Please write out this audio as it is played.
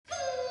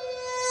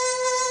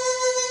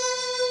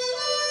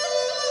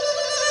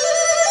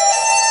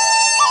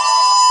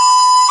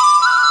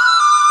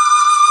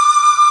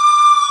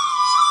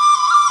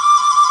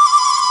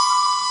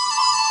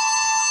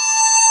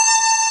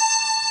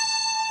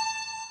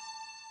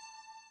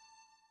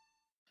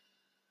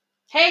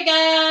Hey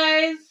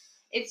guys,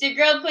 It's your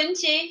girl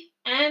Punchy,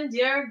 and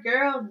your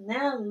girl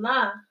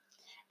Nella.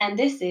 and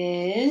this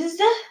is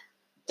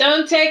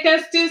Don't take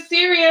us too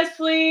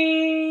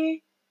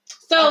seriously.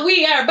 So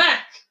we are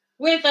back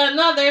with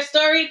another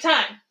story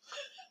time.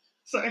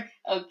 Sorry,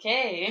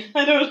 okay.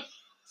 I don't.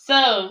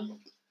 So,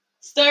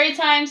 story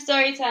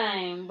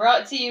time,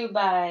 brought to you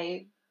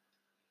by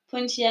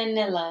Punchy and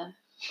Nella,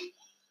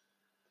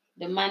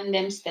 the man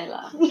them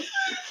Stella.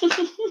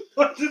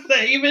 What does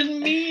that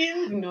even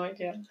mean? No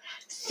idea.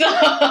 So,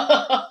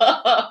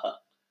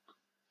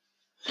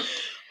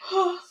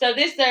 so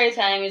this story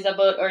time is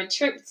about our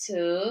trip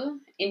to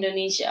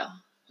Indonesia,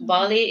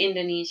 Bali,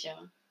 Indonesia.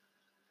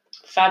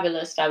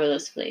 Fabulous,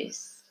 fabulous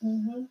place.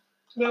 Mm-hmm.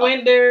 We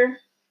went there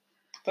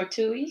For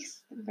 2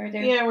 weeks. We're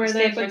there. Yeah, we're We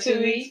there stayed for 2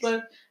 weeks.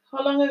 But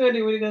how long ago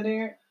did we go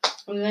there?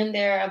 We went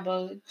there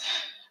about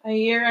A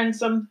year and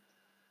some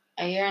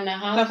a year and a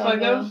half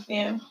ago.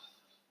 Yeah.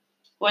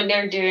 What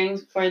they're doing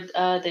for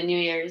the New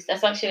Year's.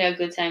 That's actually a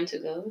good time to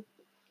go.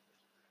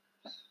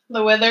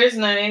 The weather is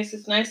nice.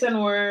 It's nice and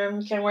warm.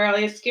 You can wear all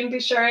your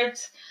skimpy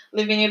shirts,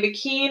 live in your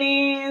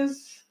bikinis,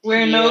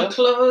 wear no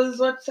clothes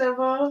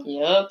whatsoever.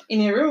 Yep.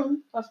 In your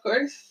room, of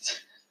course.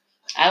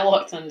 I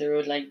walked on the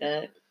road like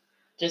that.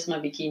 Just my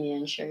bikini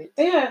and shirt.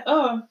 Yeah.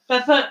 Oh,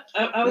 I thought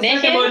I was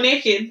Naked? talking about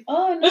naked.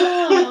 Oh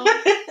no.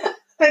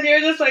 And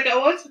you're just like,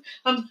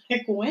 I'm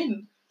like,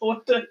 when?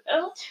 What the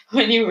hell?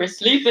 When you were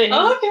sleeping.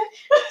 Oh, okay.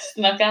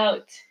 Snuck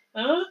out.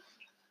 Huh?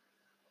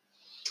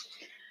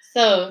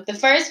 So the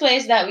first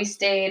place that we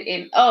stayed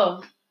in.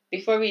 Oh,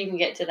 before we even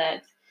get to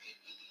that,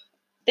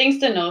 things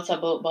to note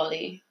about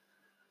Bali.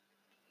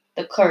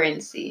 The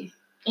currency.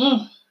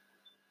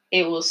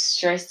 It will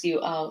stress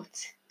you out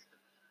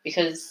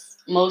because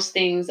most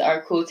things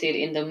are quoted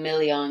in the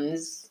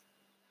millions.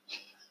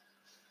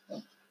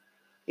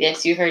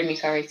 Yes, you heard me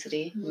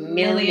correctly.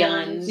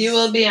 Millions. You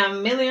will be a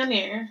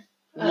millionaire.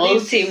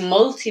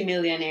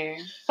 Multi-millionaire.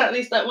 At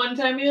least at one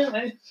time in your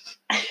life.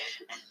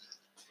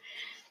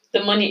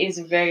 The money is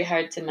very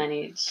hard to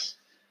manage.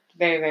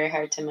 Very, very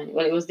hard to manage.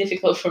 Well, it was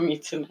difficult for me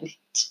to manage.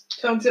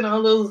 Counting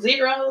all those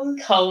zeros.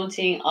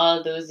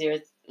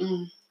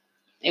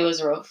 It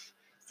was rough.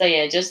 So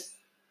yeah, just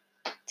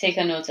take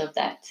a note of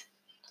that.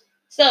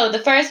 So the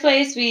first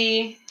place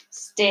we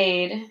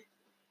stayed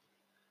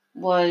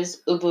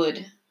was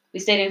Ubud. We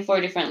stayed in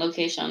 4 different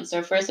locations.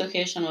 Our first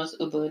location was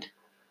Ubud.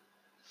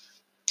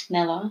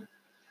 Nella?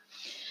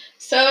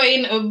 So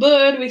in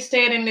Ubud, we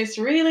stayed in this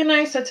really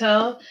nice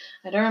hotel.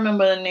 I don't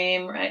remember the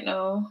name right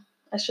now.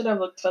 I should have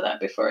looked for that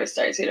before I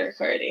started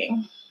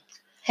recording.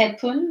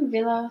 Hepun?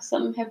 Villa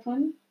some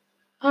Hepun?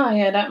 Oh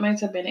yeah, that might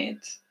have been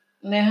it.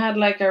 And they had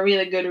like a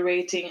really good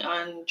rating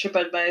on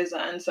TripAdvisor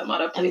and some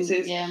other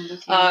places.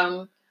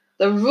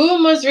 The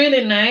room was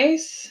really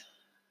nice.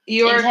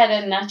 It had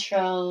a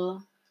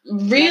natural...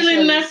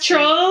 Really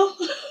natural.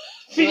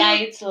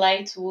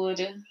 light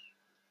wood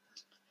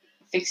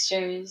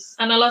fixtures.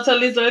 And a lot of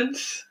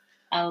lizards.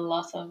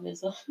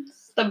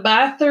 The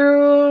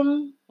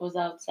bathroom was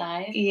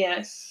outside.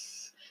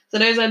 Yes. So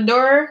there's a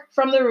door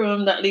from the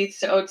room that leads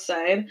to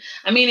outside.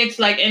 I mean, it's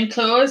like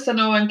enclosed, so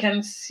no one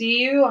can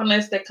see you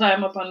unless they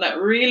climb up on that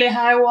really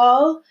high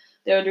wall.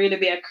 There would really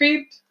be a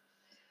creep.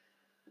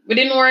 We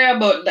didn't worry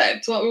about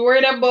that. What we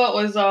worried about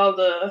was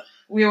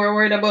we were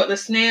worried about the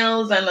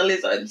snails and the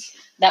lizards.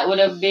 That would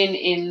have been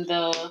in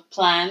the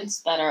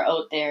plants that are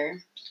out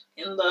there.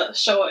 In the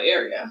shower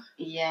area.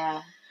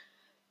 Yeah.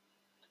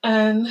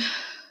 And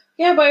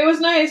yeah, but it was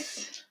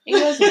nice. It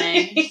was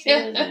nice.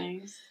 It was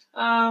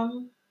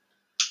nice.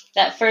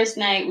 That first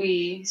night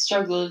we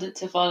struggled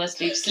to fall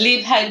asleep.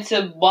 Sleep had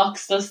to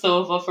box us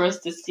over for us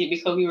to sleep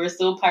because we were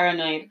so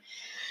paranoid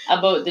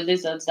about the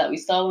lizards that we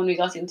saw when we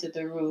got into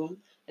the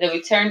room. And then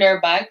we turned our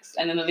backs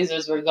and then the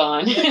lizards were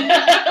gone.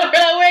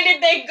 Where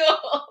did they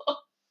go?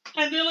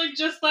 And they looked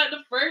just like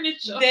the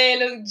furniture. They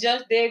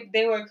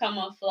were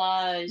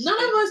camouflage.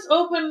 None of us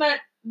opened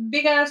that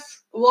big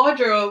ass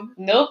wardrobe.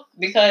 Nope,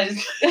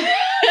 because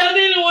I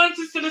didn't want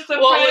to see the surprise.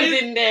 What was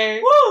in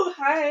there? Woo,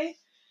 hi.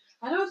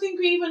 I don't think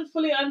we even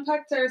fully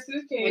unpacked our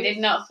suitcase. We did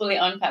not fully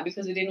unpack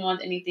because we didn't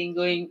want anything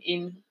going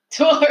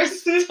into our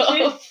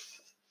stuff.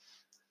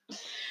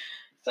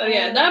 So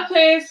yeah, that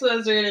place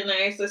was really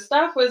nice. The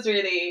staff was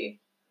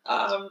really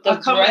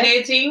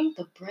accommodating.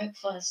 The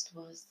breakfast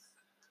was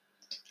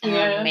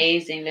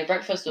amazing. The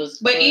breakfast was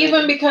But good.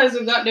 Even because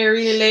we got there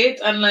really late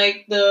and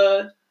like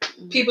the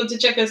people to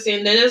check us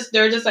in,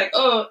 they're just like,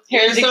 oh,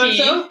 here's so and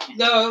so.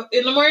 Go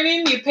in the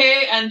morning, you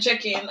pay and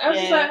check in. I was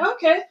just like,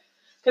 okay,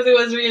 because it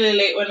was really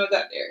late when we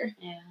got there.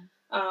 Yeah.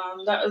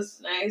 That was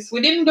nice. We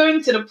didn't go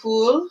into the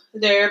pool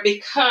there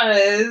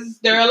because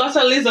there are a lot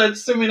of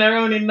lizards swimming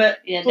around in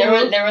that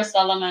pool. There were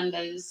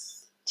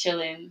salamanders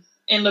chilling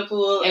in the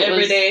pool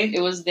every day.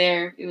 It was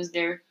their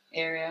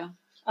area.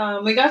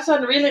 We got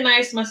some really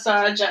nice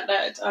massage at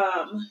that.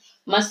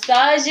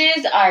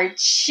 Massages are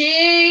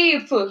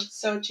cheap.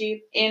 So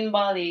cheap. In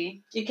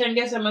Bali. You can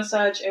get a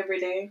massage every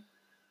day.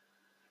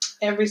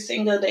 Every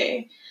single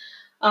day.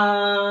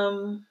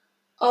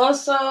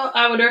 Also,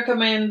 I would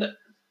recommend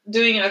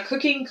doing a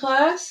cooking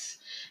class.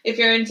 if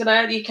you're into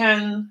that, you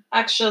can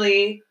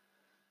actually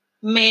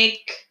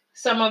make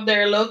some of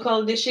their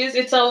local dishes.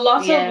 It's a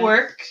lot of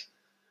work.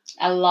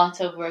 A lot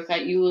of work.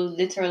 Like, you will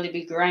literally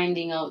be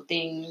grinding out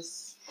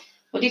things.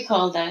 What do you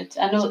call that?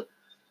 I know.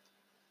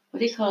 What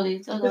do you call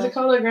it? Oh, is it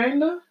called a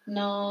grinder?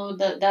 No,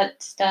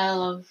 that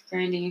style of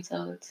grinding it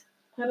out.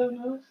 I don't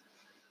know.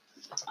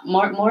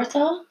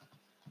 Mortar?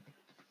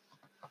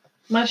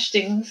 Mash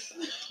things.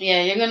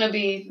 Yeah, you're gonna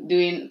be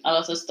doing a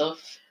lot of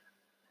stuff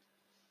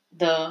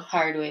the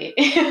hard way.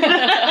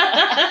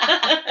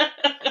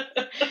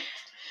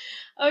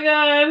 Oh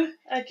God.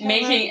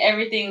 Making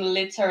everything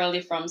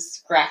literally from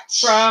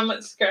scratch.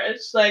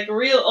 Like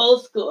real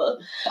old school.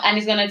 And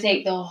it's gonna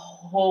take the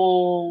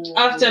whole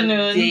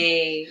afternoon.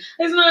 Day.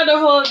 It's not the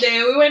whole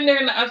day. We went there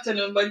in the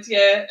afternoon, but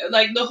yeah,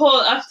 like the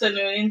whole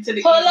afternoon into the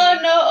evening.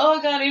 Oh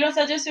God, you know what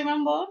I just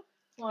remember?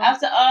 What?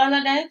 After all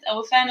of that, I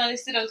will finally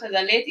sit down, because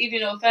late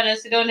evening I will finally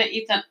sit down and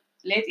eat, and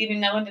late evening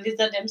now when the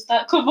lizard them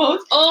start come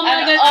out. Oh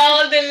my God.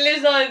 All the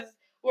lizards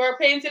were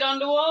painted on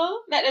the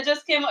wall. Like, they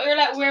just came out. We were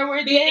like, where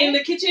were they? In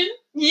the kitchen?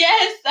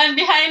 Yes, and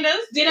behind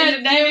us. Do you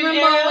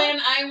remember when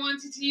I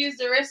wanted to use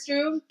the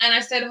restroom and I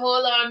said,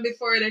 hold on,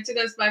 before they took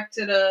us back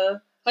to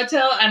the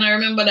hotel? And I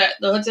remember that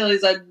the hotel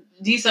is a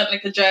decent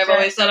like a drive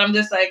away. So I'm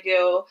just like,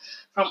 yo,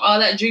 from all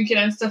that drinking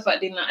and stuff I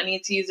did not, I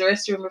need to use the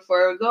restroom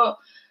before we go.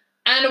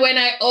 And when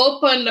I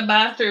opened the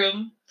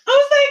bathroom, I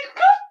was like,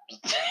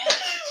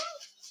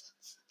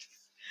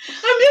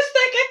 I'm just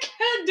like, I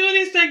can't do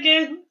this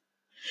again.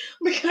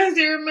 Because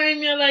it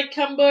reminds me of like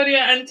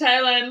Cambodia and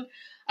Thailand.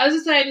 I was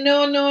just like,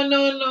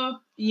 no.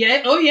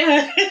 Yeah, oh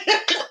yeah.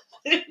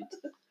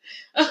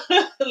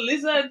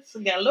 Lizards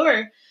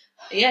galore.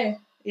 Yeah.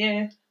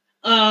 They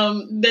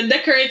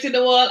decorated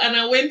the wall, and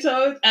I went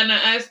out and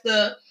I asked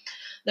the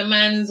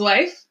man's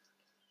wife.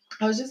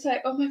 I was just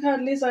like, oh my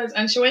God, lizards.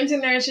 And she went in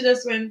there and she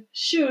just went,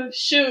 shoo.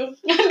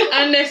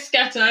 And they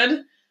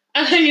scattered.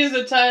 And I used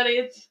the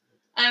toilet.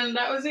 And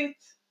that was it.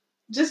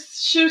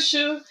 Just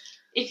shoo.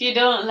 If you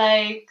don't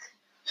like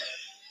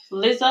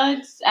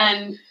lizards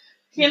and...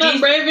 You're not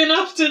brave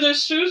enough to the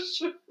shoo.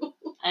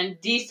 And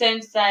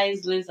decent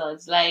sized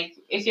lizards. Like,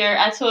 if you're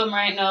at home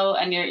right now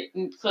and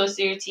you're close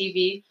to your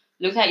TV,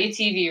 look at your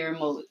TV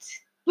remote.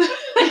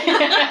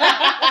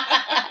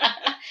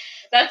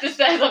 That's the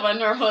size of a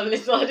normal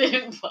lizard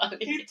in Bali.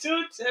 It's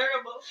too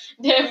terrible.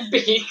 They're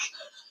big.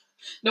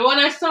 The one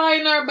I saw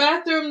in our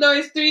bathroom, though,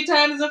 is 3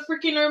 times the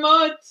freaking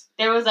remote.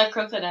 There was a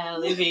crocodile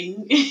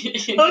living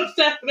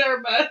outside in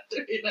our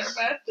bathroom.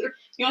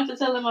 You want to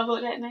tell them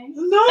about that night?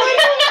 No,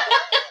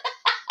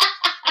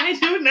 I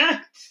do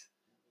not.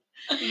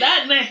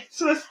 That night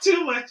was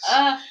too much.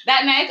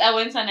 That night I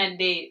went on a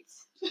date.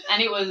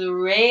 And it was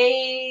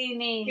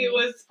raining. It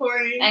was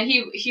pouring. And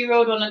he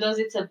rode one of those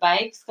little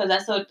bikes, because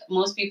that's what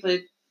most people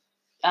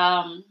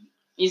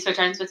use for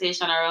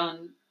transportation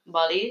around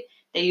Bali.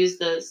 They use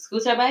the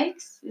scooter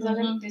bikes. Is that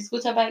the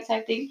scooter bike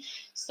type thing?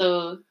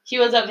 So he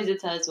was a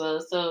visitor as well.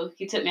 So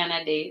he took me on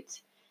a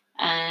date.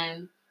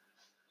 And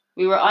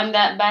we were on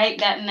that bike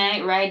that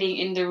night, riding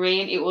in the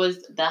rain. It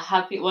was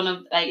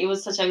it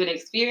was such a good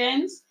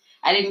experience.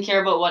 I didn't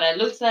care about what I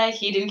looked like.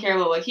 He didn't care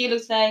about what he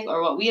looks like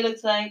or what we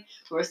looked like.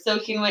 We were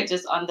soaking wet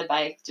just on the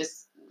bike,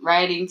 just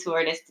riding to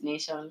our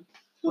destination.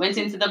 Went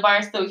into the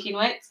bar soaking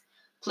wet,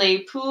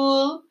 played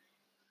pool,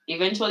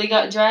 eventually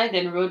got dry,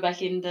 then rode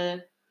back in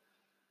the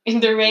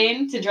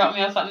rain to drop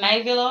me off at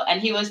my villa. And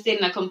he was staying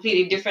in a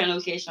completely different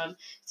location.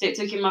 So it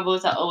took him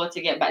about an hour to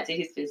get back to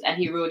his place. And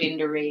he rode in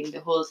the rain the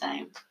whole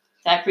time.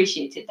 So I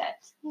appreciated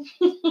that.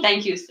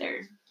 Thank you,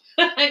 sir.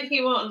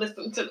 He won't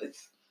listen to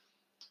this.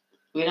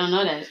 We don't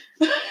know that.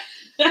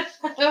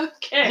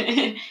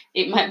 Okay.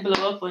 It might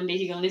blow up one day.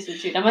 He gonna listen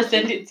to it. I'm gonna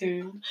send it to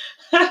him.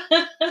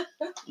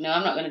 No,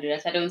 I'm not gonna do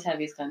that. I don't have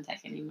his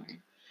contact anymore.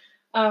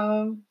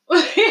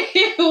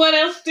 What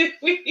else did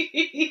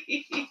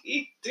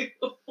we do?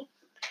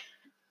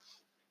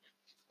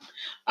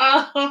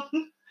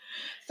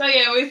 So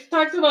yeah, we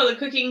talked about the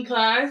cooking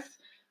class.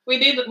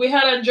 We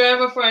had a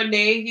driver for a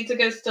day. He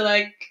took us to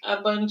like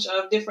a bunch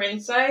of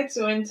different sites.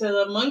 We went to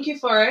the monkey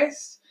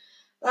forest.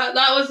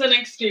 That was an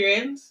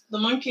experience. The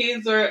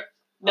monkeys loved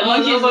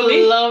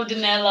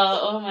Nella.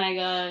 Oh my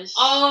gosh.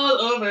 All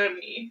over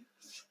me.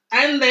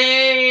 And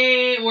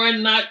they were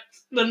not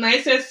the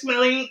nicest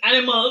smelling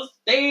animals.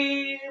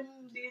 They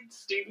did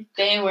stink.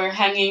 They were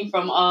hanging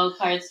from all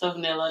parts of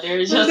Nella. They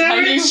were chasing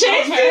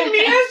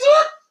me as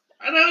well.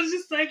 And I was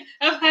just like,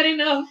 I've had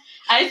enough.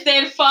 I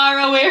stayed far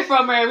away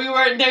from her. We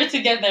weren't there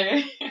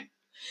together.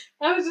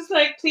 I was just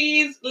like,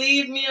 please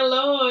leave me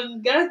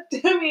alone. God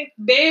damn it.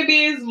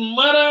 Babies,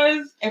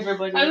 mothers.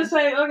 Everybody. I was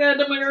like, oh God,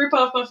 I'm going to rip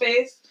off my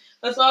face.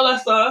 That's all I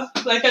saw.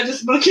 Like, I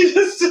just monkeyed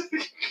this.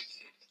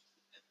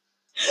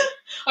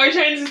 Or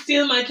trying to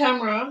steal my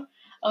camera.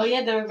 Oh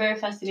yeah, they were very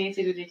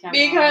fascinated with the camera.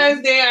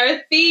 Because they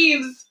are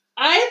thieves.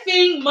 I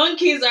think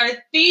monkeys are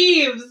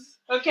thieves.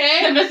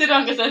 Okay? Let me sit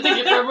down because I take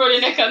it for a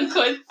rolling neck and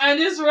cut. I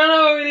just run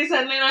over with this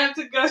and then I have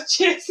to go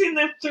chasing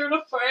them through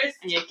the forest.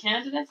 And you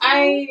can't do that?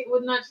 I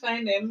would not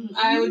find them. Mm-hmm.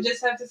 I would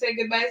just have to say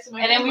goodbye to my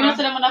camera. And then we know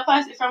them when I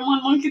pass it from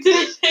one monkey to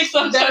the next.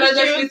 Then I'll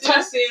just be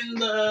tossing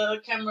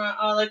the camera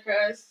all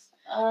across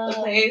the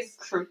place.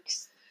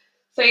 Crooks.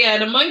 So yeah,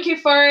 the monkey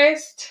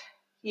forest.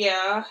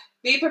 Yeah.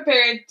 Be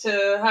prepared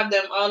to have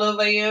them all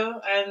over you.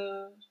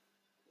 And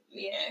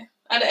yeah.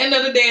 At the end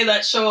of the day,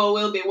 that show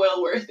will be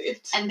well worth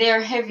it. And they are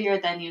heavier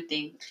than you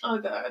think. Oh,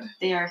 God.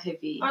 They are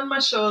heavy. On my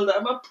shoulder.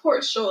 My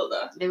poor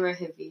shoulder. They were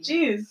heavy.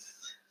 Jeez.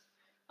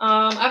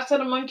 After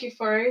the monkey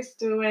forest,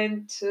 we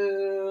went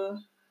to...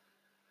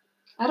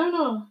 I don't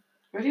know.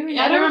 Where did we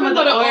I don't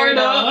remember the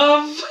order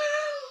of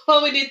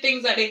how we did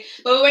things that day.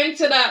 But we went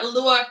to that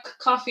Luwak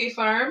coffee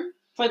farm.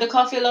 For the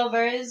coffee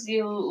lovers,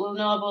 you will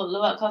know about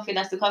Luwak coffee.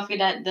 That's the coffee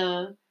that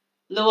the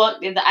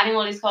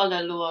animal is called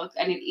a luwak,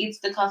 and it eats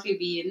the coffee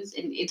beans,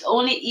 and it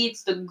only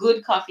eats the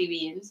good coffee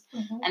beans,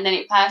 and then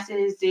it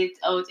passes it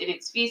out in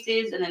its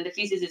feces, and then the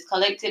feces is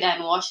collected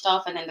and washed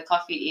off, and then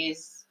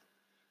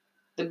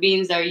the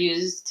beans are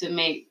used to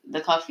make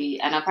the coffee,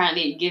 and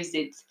apparently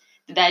the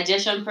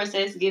digestion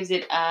process gives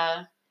it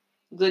a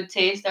good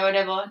taste or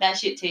whatever. That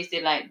shit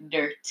tasted like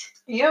dirt.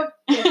 Yep.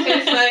 It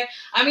tastes like,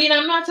 I mean,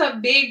 I'm not a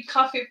big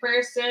coffee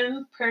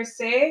person per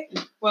se.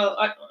 Well,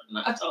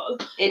 not at all.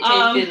 It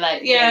tasted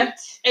like dirt.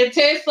 It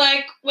tastes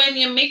like when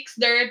you mix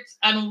dirt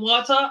and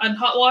water and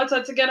hot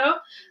water together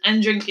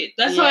and drink it.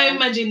 That's how I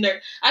imagine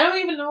dirt. I don't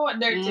even know what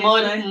dirt tastes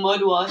like.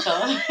 Mud water.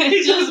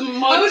 It's just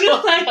mud water. I was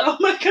just like, oh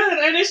my God,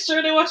 are they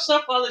sure they washed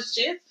off all the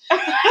shit?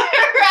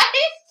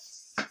 Right?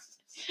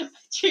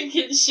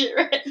 Drinking shit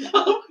right now.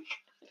 Oh my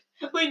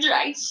God. We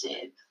drank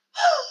shit.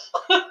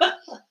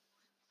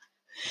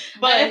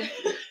 But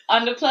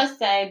on the plus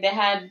side, they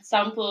had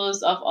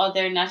samples of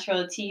other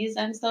natural teas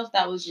and stuff.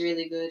 That was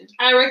really good.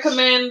 I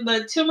recommend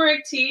the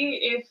turmeric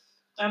tea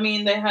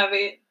they have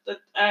it.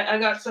 I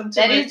got some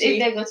turmeric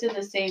tea. If they go to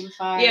the same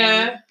farm.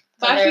 Yeah.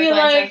 But I feel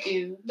like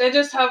they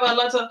just have a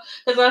lot of...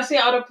 Because I see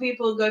other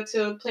people go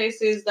to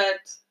places that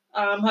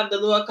have the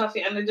Luwak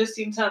coffee, and they just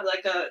seem to have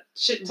like a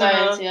shit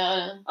ton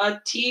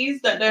of teas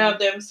that they have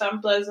them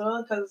sample as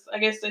well, because I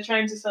guess they're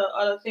trying to sell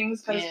other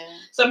things, because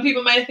some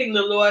people might think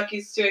the Luwak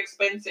is too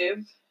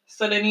expensive,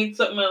 so they need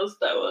something else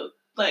that will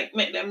like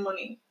make them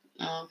money.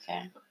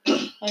 Okay.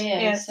 Oh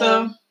yeah.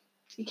 So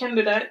you can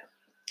do that.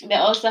 They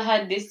also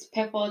had this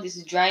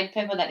dried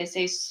pepper that they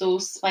say is so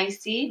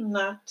spicy.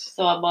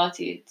 So I bought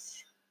it.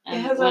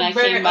 And when I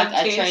came back,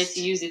 I tried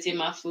to use it in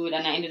my food,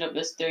 and I ended up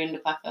just throwing the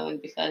pack away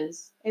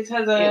because it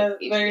has a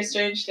very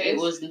strange taste. It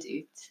wasn't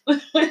it.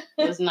 It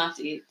was not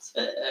it.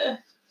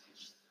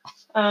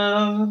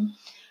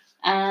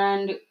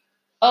 And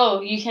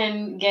you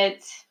can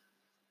get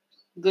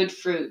good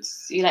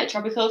fruits. You like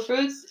tropical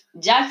fruits?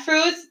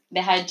 Jackfruit.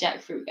 They had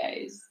jackfruit,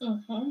 guys,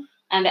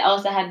 and they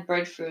also had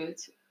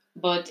breadfruit.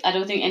 But I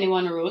don't think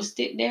anyone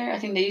roasted it there. I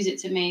think they use it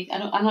to make...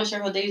 I'm not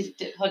sure how they use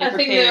it. I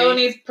think they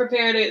only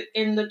prepared it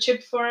in the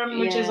chip form,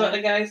 which is what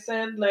the guy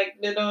said. Like,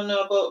 they don't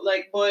know about,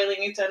 like, boiling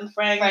it and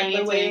frying it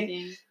the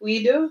way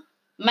we do.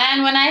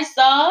 Man, when I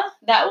saw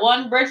that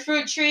one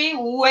breadfruit tree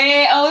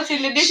way out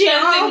in the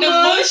distance in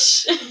the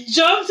bush...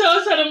 jumped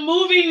out of a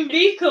moving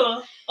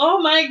vehicle.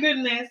 Oh, my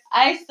goodness.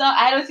 I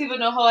don't even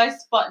know how I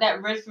spot that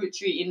breadfruit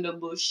tree in the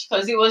bush.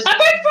 Because it was... A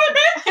breadfruit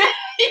tree?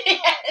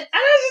 Yes. I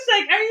was just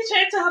like, are you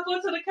trying to hop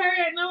onto the car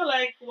right now?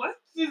 Like, what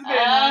is going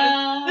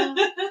on?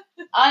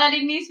 All I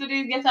need to do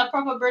is get a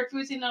proper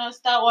breadfruit,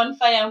 start one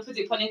fire and put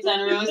it on it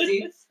and roast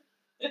it.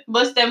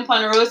 Bust them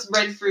on roast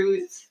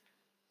breadfruit.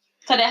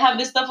 Because they have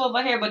this stuff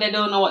over here, but they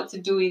don't know what to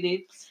do with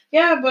it.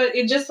 Yeah, but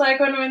it's just like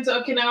when we went to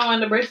Okinawa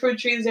and the breadfruit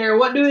trees there.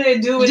 What do they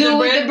do with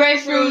the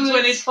breadfruit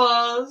when it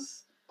falls?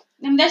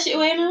 Them that shit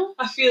away now?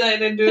 I feel like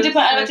they do. Put it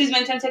on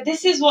advertisement and say,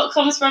 this is what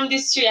comes from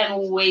this tree,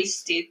 and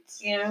waste it.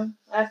 Yeah,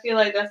 I feel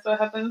like that's what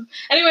happens.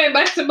 Anyway,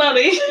 back to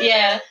Bali.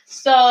 Yeah,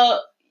 so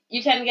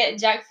you can get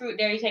jackfruit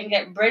there. You can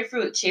get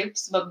breadfruit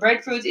chips, but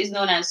breadfruit is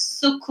known as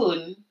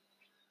sukun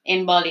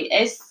in Bali.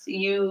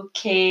 Sukun.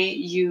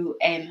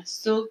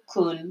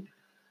 Sukun.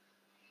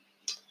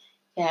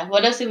 Yeah,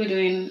 what else are we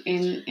doing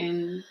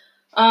in...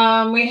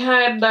 We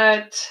had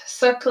that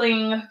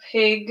suckling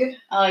pig.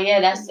 Oh, yeah,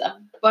 that's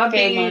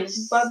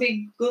famous.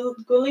 Bobby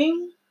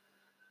Gulling?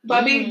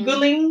 Bobby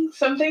Gulling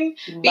something?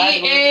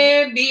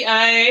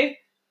 BABI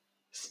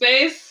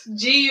space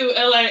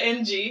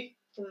GULING.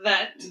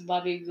 That.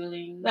 Bobby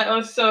Gulling. That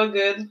was so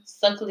good.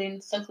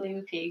 Suckling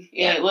pig.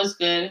 Yeah, it was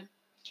good.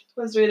 It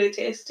was really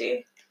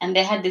tasty. And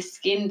they had the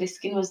skin. The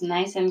skin was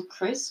nice and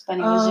crisp,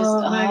 and it was just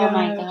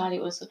my god,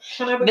 it was so...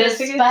 The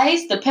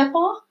spice, the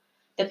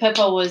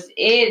pepper was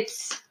it.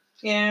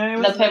 Yeah,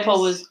 the pepper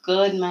was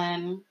good,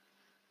 man.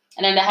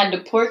 And then they had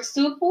the pork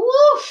soup.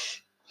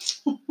 Woof.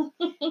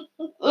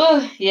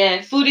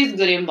 Yeah, food is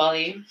good in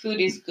Bali.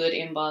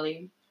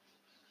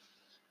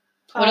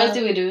 What else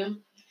did we do?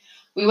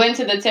 We went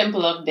to the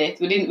Temple of Death.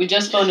 We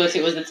just found out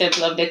it was the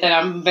Temple of Death, and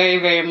I'm very,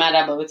 very mad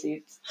about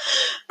it.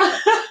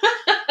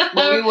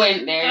 But we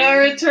went there.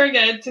 Our tour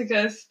guide took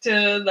us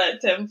to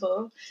that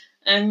temple.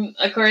 And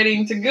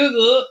according to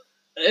Google,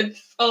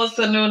 it's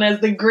also known as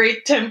the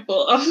Great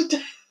Temple of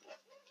Death.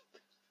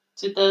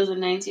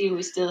 2019,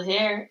 we're still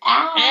here.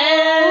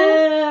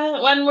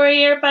 One more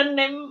year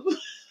pandemic.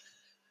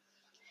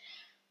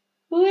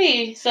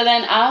 So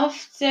then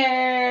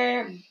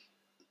after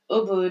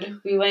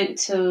Ubud, we went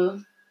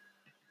to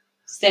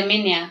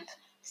Seminyak.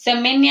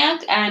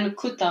 Seminyak and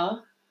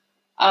Kuta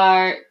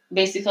are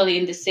basically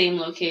in the same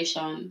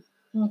location.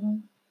 Mm-hmm.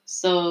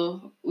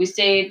 So we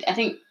stayed, I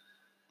think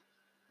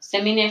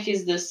Seminyak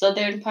is the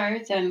southern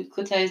part and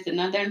Kuta is the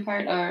northern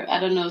part, or I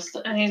don't know.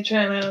 I ain't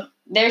trying to...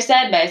 They're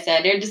side by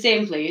side. They're the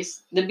same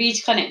place. The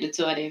beach connected the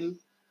two of them.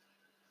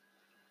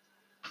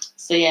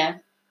 So yeah.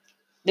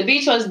 The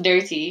beach was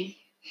dirty.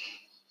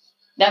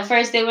 That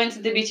first day went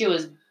to the beach, it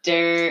was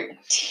dirty.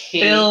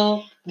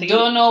 Filthy.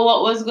 Don't know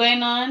what was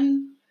going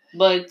on,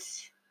 but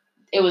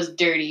it was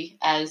dirty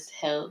as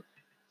hell.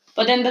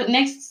 But then the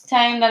next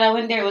time that I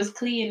went there, it was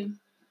clean.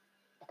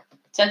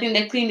 So I think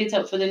they cleaned it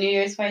up for the New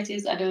Year's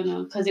parties. I don't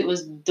know, because it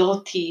was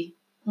dirty.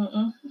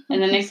 And the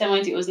next time I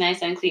went, it was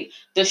nice and clean.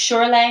 The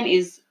shoreline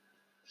is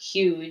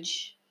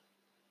huge.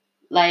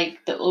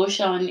 Like, the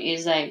ocean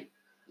is like,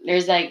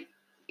 there's like,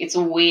 it's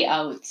way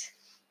out.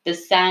 The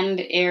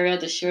sand area,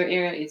 the shore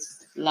area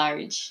is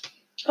large.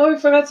 Oh, we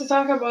forgot to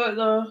talk about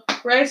the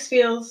rice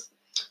fields.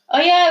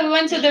 Oh yeah, we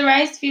went to the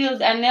rice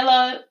fields and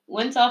Nella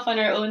went off on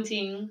her own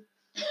thing.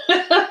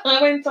 I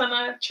went on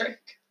a trek.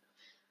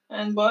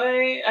 And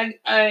boy,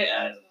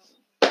 I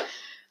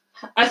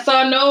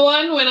saw no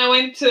one when I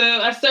went to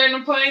a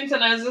certain point,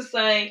 and I was just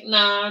like,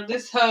 nah,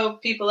 this is how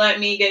people like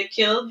me get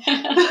killed.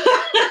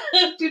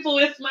 People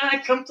with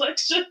my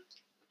complexion.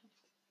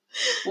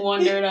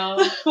 Wander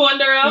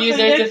off. Use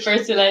her to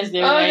fertilize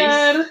their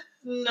rice. God,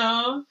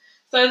 no.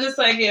 So I was just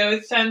like, yeah,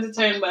 it's time to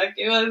turn back.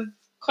 It was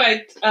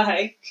quite a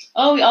hike.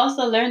 Oh, we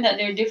also learned that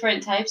there are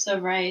different types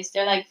of rice.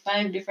 There are like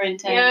 5 different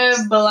types.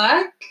 Yeah,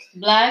 black,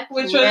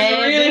 which red,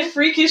 was really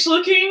freakish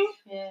looking.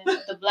 Yeah,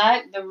 the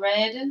black, the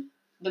red,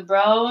 the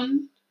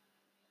brown,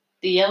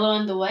 the yellow,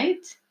 and the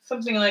white.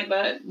 Something like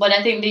that. But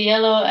I think the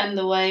yellow and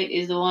the white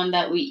is the one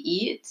that we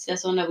eat.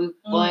 That's the one that we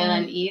boil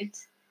and eat.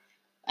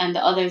 And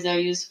the others are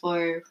used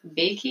for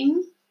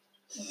baking.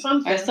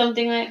 Or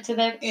something like to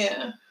that.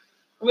 Yeah.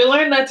 We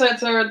learned that at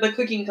the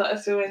cooking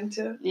class we went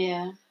to.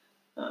 Yeah.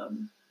 I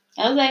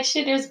was like,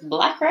 shit, there's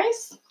black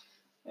rice?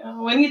 Yeah.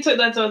 When he took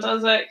that out, I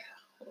was like,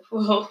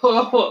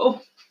 whoa.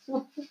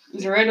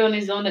 The red one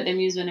is the one that them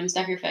use when them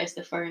sacrifice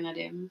the foreigner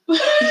them. I'm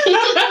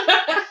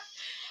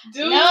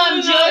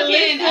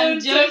joking. I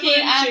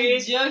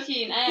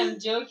am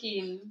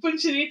joking.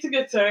 But you need to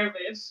get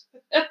service.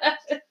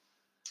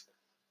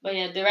 But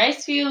yeah, the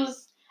rice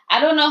fields, I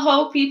don't know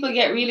how people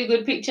get really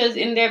good pictures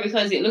in there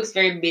because it looks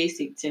very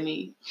basic to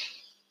me.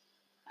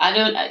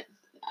 I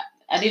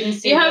didn't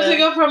see. You have to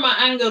go from an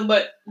angle,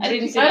 but I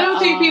didn't see. I don't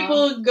think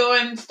people go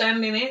and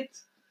stand in it.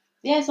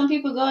 Yeah, some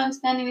people go and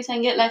stand in it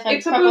and get like a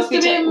it's proper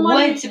picture.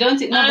 Wait,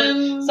 don't it? No,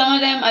 but some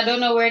of them I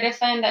don't know where they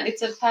find that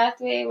it's a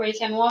pathway where you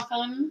can walk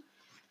on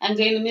and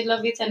go in the middle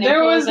of it, and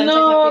there was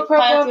no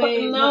proper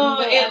pathway. No,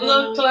 it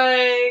looked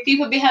like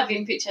people be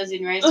having pictures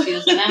in rice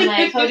fields, and I'm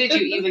like, how did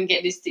you even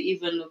get this to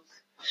even look?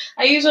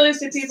 I usually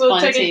see people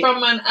take it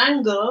from an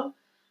angle,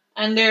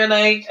 and they're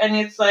like, and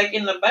it's like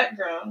in the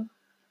background.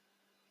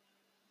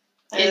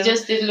 It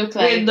just didn't look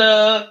like with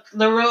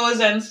the rows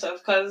and stuff.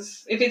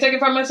 Because if you take it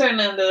from a certain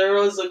angle, the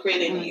rows look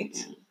really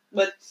neat.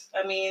 But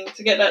I mean,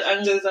 to get that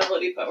angle is a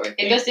holy power thing.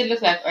 It just didn't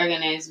look like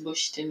organized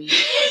bush to me.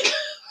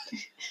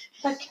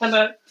 I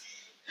cannot.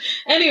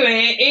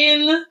 Anyway,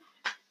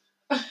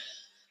 I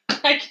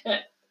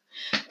can't.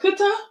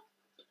 Kuta?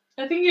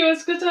 I think it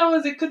was Kuta.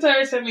 Was it Kuta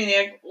or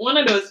Seminyak? One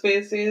of those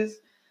places.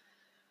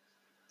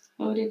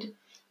 What did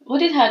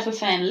hard for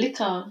fine?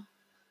 Liquor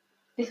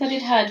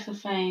did hard for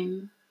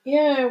fine.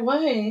 Yeah,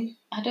 why?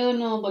 I don't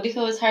know, but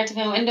liquor was hard to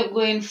find. We ended up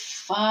going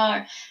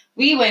far.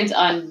 We went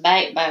on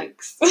bike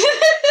bikes.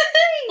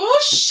 Oh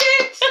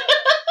shit!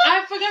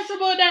 I forgot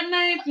about that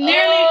night.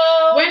 Nearly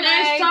when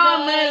I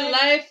saw my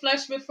life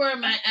flash before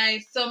my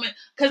eyes. But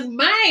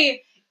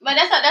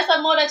that's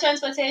a mode of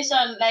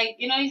transportation. Like,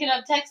 you know, you can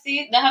have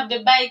taxi. They have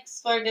the bikes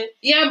for the.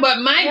 Yeah, but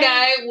my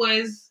guy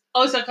was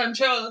out of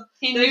control.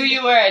 He knew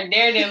you were a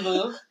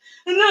daredevil.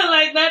 Not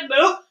like that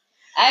though.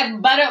 I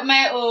bought up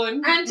my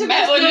own. And took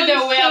us down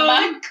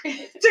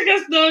took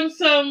us down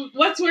some.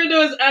 What were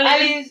those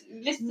alleys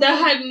that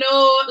had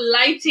no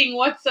lighting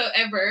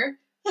whatsoever?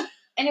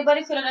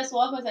 Anybody could have just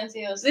walked out and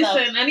say, "Oh, stop."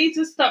 Listen, I need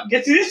to stop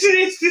getting into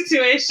these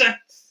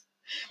situations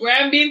where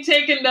I'm being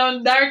taken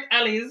down dark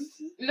alleys.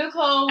 Look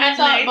how we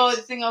talk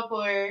about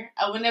Singapore.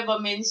 I will never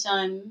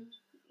mention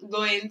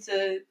going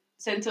to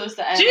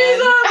Sentosa Island.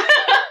 Jesus!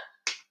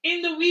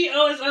 In the wee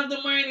hours of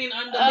the morning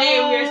on the day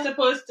we're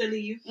supposed to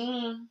leave.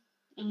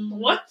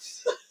 What?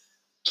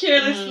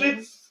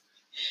 Carelessness.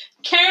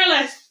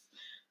 Careless.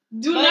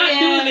 Do not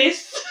do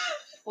this.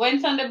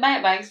 Went on the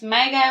bikes.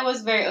 My guy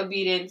was very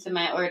obedient to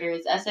my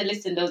orders. I said,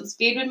 listen, don't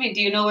speed with me. Do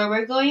you know where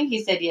we're going?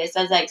 He said, yes.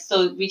 I was like,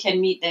 so we can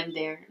meet them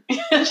there.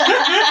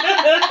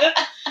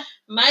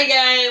 My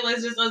guy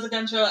was just out of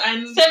control,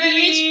 and 7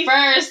 reached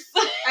first,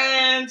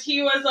 and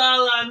he was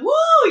all on,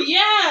 woo,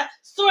 yeah,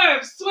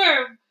 swerve,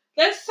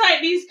 let's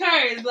fight these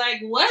cars.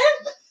 Like, what?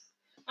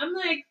 I'm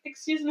like,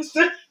 excuse me,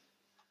 sir,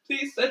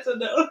 please settle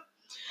down.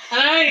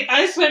 And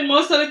I spent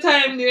most of the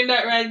time during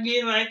that ride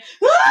being like,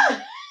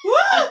 ah,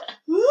 ah,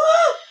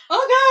 ah,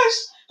 oh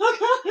gosh.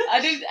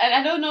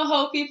 I don't know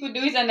how people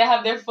do it and they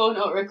have their phone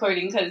out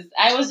recording, because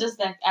I was just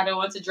like, I don't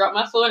want to drop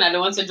my phone. I don't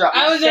want to drop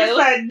my phone. I was just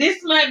like,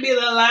 this might be the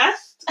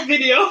last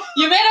video.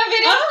 You made a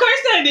video? Of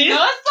course I did.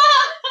 No,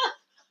 stop.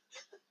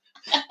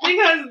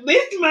 Because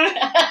this man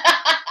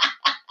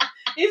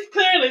is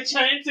clearly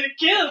trying to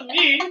kill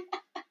me.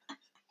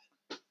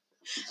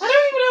 I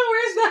don't even know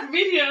where's that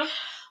video.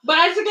 But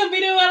I took a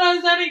video while I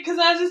was on it because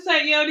I was just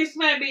like, yo, this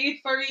might be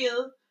it for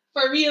real.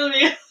 For real.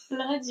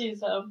 Lord Jesus.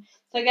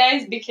 So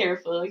guys, be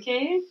careful,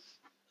 okay?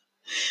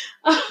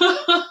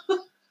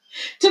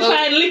 To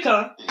find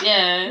liquor.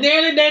 Yeah.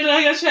 Nearly dead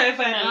like I try to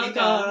find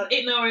alcohol.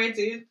 It know where it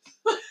is.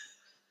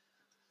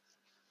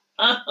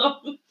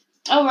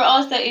 We're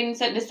also in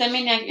the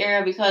Seminyak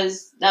era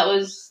because that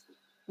was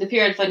the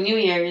period for New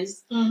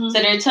Year's. Mm-hmm.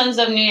 So there are tons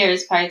of New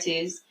Year's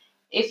parties.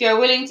 If you're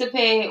willing to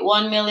pay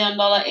 $1 million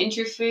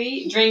entry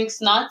fee, drinks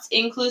not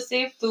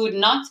inclusive, food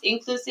not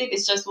inclusive,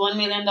 it's just $1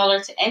 million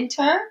to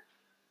enter,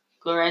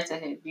 go right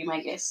ahead, be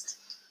my guest.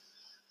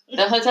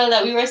 The hotel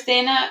that we were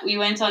staying at, we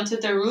went onto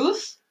the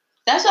roof.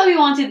 That's why we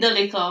wanted the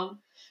liquor.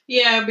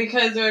 Yeah,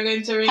 because we were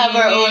going to have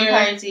our own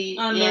party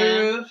on the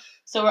roof.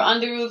 So we're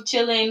on the roof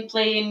chilling,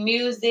 playing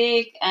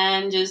music,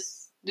 and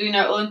just doing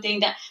our own thing.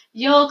 That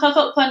cock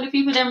up on the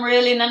people them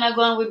really not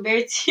going with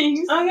bare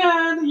things. Oh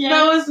God, yes.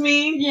 That was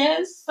me.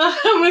 Yes.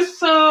 I was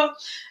so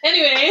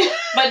anyway.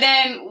 But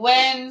then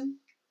when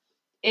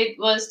it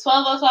was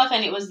 12 o'clock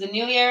and it was the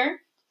New Year,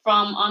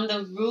 from on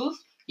the roof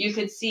you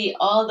could see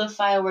all the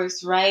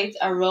fireworks right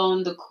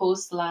around the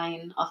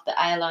coastline of the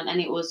island, and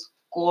it was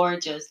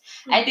gorgeous.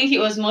 Mm-hmm. I think it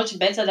was much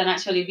better than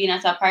actually being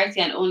at a party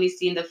and only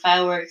seeing the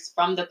fireworks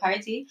from the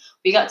party.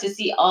 We got to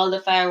see all the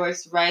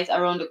fireworks right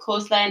around the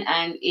coastline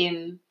and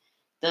in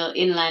the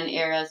inland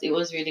areas. It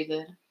was really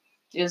good.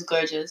 It was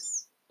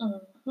gorgeous.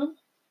 Mm-hmm.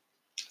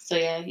 So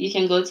yeah, you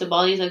can go to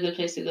Bali. Is a good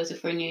place to go to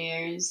for New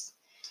Year's.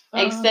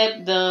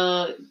 Except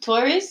the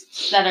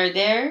tourists that are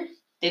there,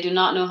 they do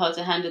not know how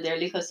to handle their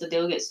liquor, so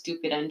they'll get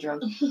stupid and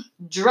drunk.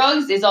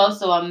 Drugs is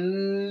also a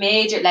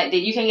major,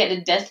 you can get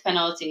the death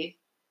penalty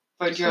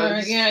for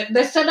drugs. Yeah,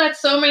 they said that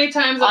so many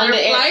times on the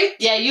flight.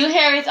 Yeah, you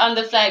hear it on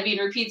the flight being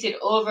repeated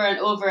over and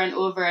over and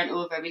over and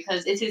over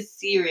because it is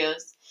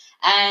serious.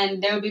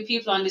 And there will be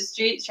people on the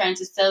street trying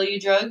to sell you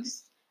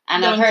drugs.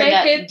 And I've heard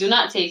that do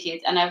not take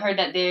it. And I've heard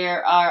that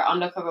there are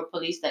undercover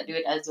police that do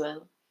it as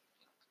well.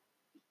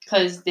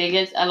 Because they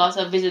get a lot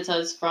of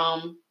visitors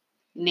from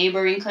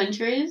neighboring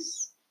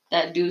countries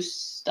that do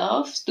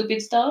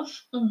stupid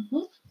stuff.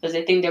 Because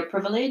they think they're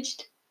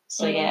privileged.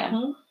 So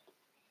yeah.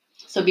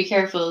 So be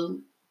careful.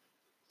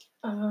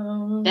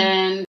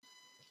 Then,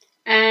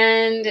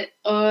 and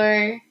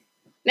our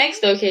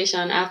next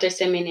location after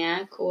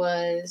Seminyak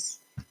was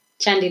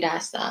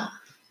Chandidasa.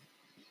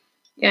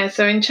 Yeah,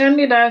 so in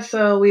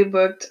Chandidasa we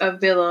booked a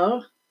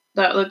villa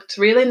that looked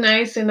really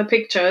nice in the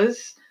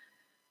pictures.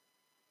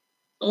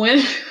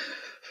 When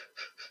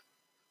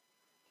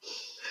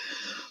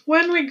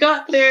we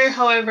got there,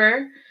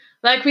 however,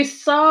 we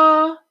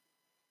saw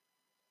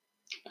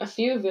a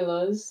few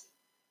villas.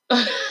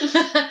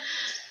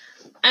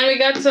 And we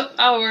got to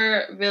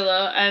our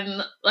villa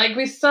and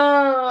we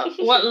saw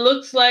what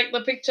looks like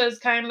the pictures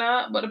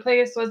kinda, but the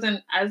place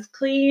wasn't as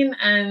clean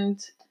and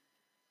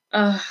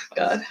oh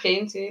God.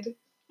 Painted.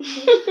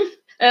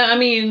 I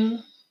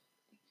mean,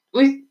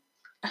 we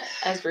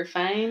as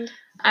refined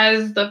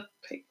as the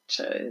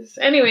pictures.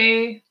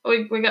 Anyway,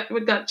 we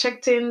got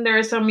checked in. There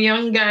are some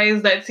young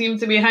guys that seemed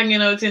to be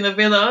hanging out in the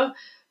villa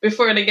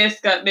before the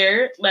guests got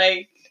there.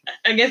 I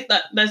guess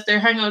that's their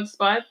hangout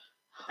spot.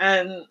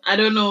 And I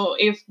don't know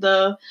if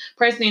the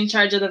person in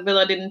charge of the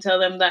villa didn't tell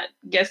them that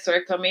guests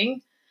were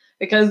coming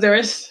because they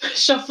were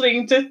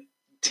shuffling to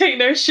take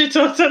their shit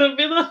out of the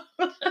villa.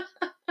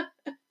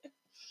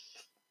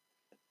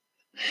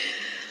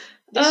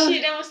 The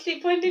shit that was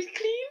sleep when it's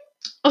clean?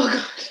 Oh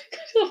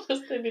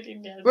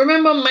God.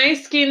 Remember, my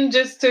skin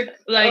just took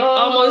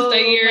almost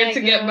a year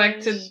to get back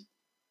to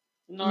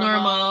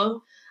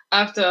normal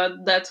after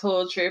that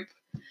whole trip.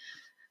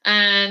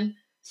 And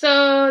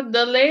so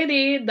the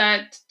lady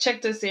that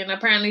checked us in,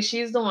 apparently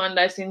she's the one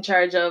that's in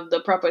charge of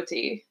the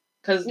property.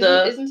 Isn't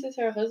it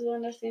her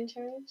husband that's in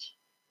charge?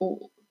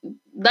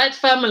 That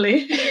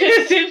family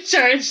is in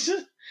charge.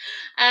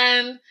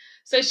 And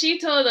so she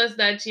told us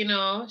that,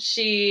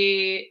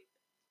 she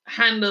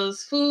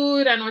handles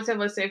food and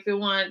whatever. So if you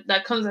want,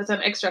 that comes at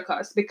an extra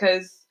cost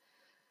because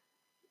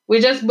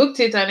we just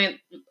booked it and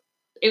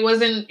it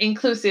wasn't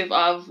inclusive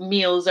of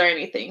meals or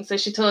anything. So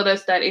she told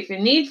us that if you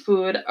need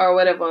food or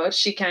whatever,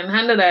 she can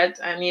handle that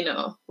and,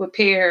 we'll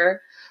pay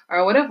her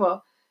or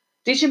whatever.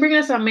 Did she bring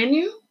us a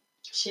menu?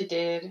 She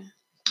did.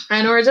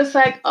 And we're just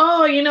like,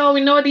 oh, we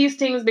know these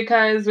things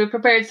because we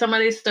prepared some of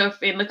this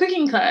stuff in the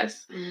cooking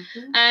class.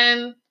 Mm-hmm.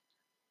 And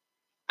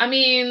I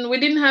mean, we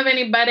didn't have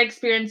any bad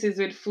experiences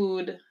with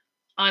food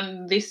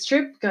on this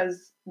trip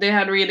because they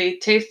had really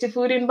tasty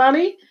food in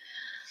Bali.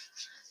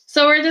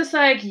 So we're just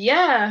like,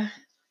 yeah,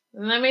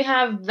 let me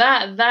have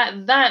that,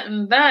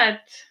 and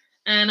that.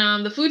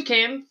 And the food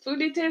came. Food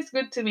did taste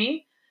good to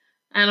me.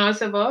 And I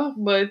was like, oh,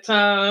 but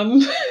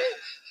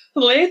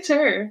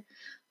later,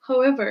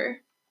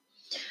 however,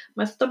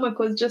 my stomach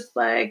was just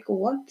like,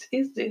 what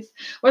is this?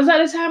 Was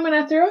that the time when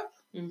I threw up?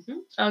 Mm-hmm.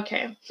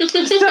 Okay. So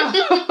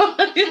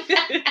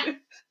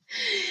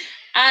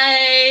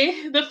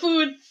the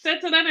food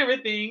settled and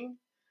everything.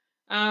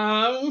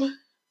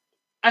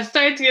 I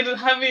started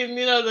having,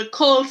 the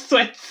cold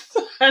sweats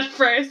at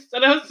first.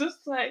 And I was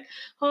just like,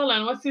 hold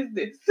on, what is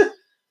this?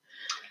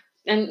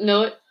 And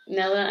no,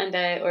 Nella and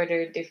I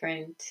ordered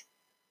different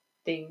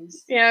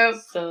things. Yeah.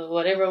 So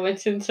whatever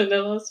went into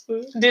Nella's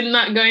food did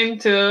not go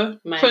into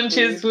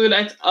Punch's food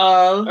at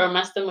all. Or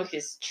my stomach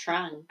is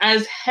strong.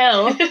 As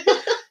hell.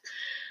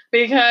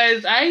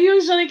 Because I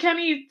usually can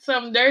eat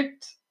some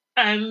dirt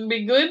and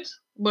be good.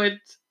 But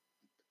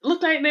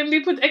look like them,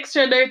 they put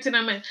extra dirt in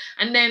them.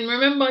 And then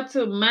remember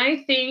too,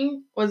 my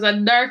thing was a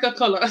darker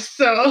color.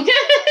 So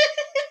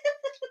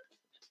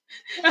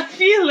I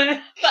feel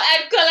like but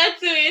add color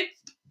to it.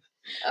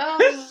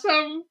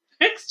 Some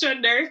extra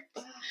dirt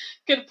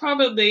could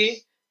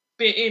probably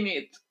be in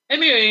it.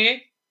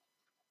 Anyway,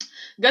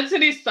 got to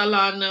this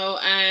salon now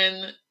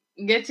and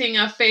getting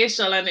a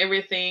facial and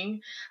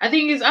everything. I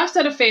think it's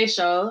after the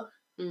facial.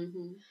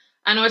 Mm-hmm.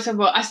 And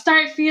whatever, I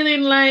start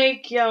feeling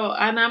like,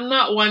 and I'm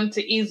not one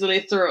to easily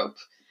throw up.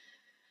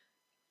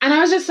 And I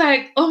was just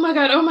like, oh my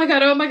God.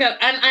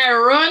 And I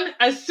run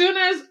as soon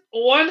as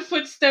one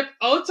footstep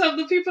out of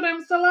the people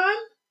in salon.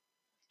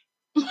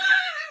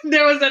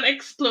 There was an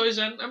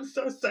explosion. I'm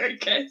so sorry,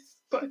 guys.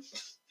 But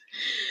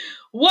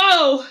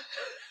whoa!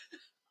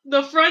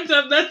 The front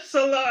of that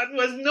salon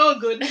was no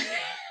good.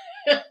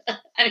 And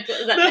it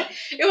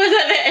was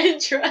at the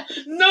entrance.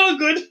 No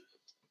good.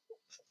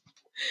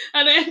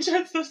 At the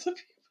entrance of the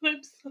people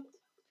themselves.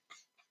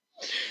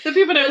 The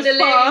people that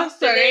was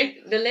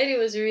sorry. The lady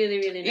was really,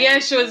 really nice. Yeah,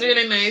 she was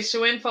really nice. She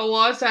went for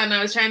water and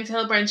I was trying to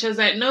help her and she was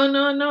like,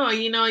 no,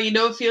 you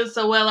don't feel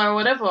so well or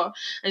whatever.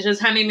 And she was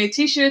handing me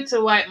tissue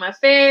to wipe my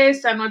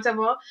face and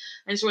whatever.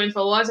 And she went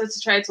for water to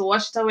try to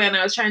wash it away and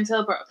I was trying to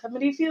help her.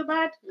 Do you feel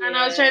bad? Yeah. And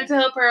I was trying to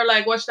help her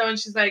wash it away and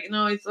she's like,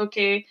 no, it's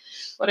okay.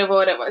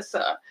 Whatever.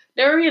 So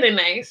they were really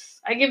nice.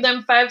 I give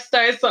them 5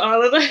 stars for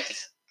all of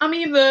that. I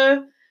mean,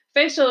 the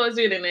facial was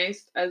really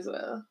nice as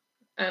well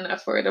and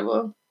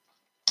affordable.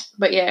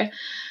 But yeah,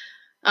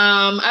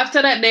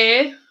 after that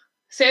day,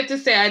 safe to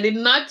say, I did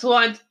not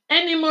want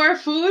any more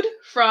food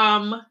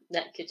from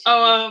that kitchen.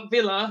 Our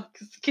villa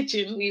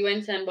kitchen. We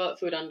went and bought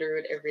food on the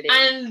road every day.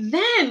 And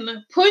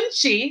then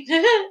Punchy,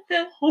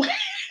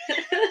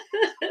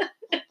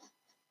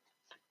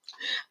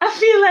 I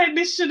feel like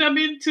this should have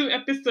been 2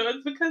 episodes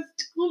because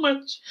too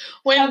much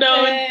went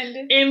down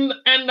in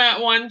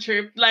that one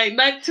trip. Like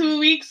that 2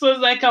 weeks was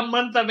like a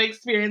month of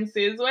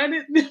experiences. Why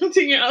did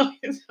nothing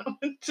always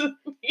happen to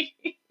me?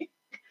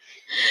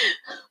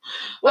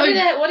 What did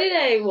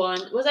I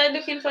want? Was I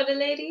looking for the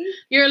lady?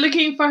 You're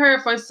looking for her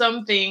for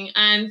something,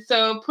 and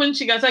so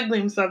Punchy got a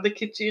glimpse of the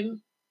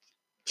kitchen.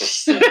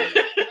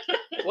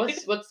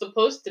 What's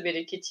supposed to be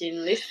the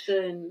kitchen?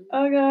 Listen.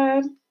 Oh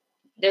God.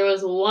 There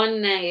was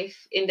one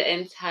knife in the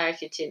entire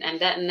kitchen, and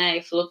that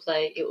knife looked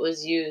like it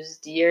was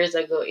used years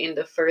ago in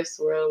the First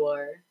World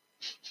War.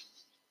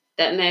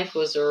 That knife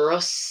was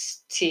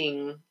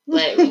rusting,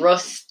 like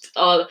rust.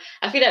 I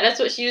feel like that's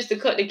what she used to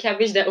cut the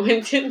cabbage that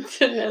went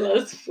into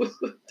Nella's food.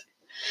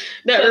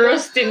 That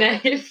rusty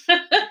knife.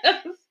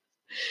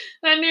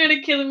 That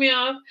nearly killed me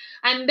off.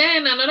 And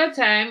then another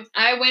time,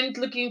 I went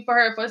looking for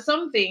her for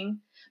something.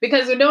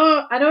 Because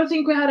I don't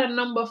think we had a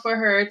number for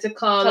her to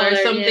call or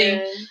something.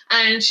 Yeah.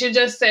 And she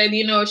just said,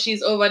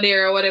 she's over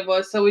there or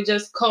whatever. So we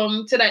just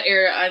come to that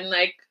area and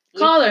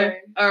call her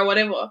or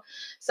whatever.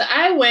 So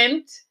I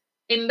went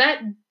in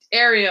that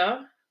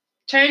area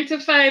trying to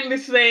find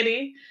this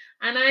lady.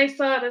 And I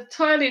saw the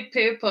toilet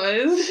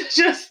papers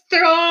just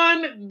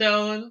thrown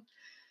down.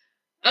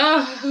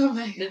 Oh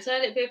my God. The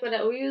toilet paper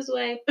that we use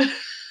wipe.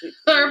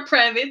 Or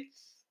private.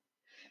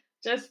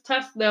 Just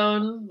tossed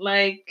down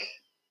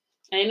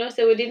I know,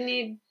 so we didn't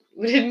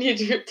need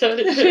your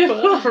toilet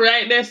paper.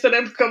 Right there, so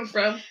them come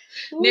from.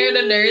 Near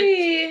the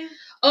dirt.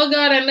 Oh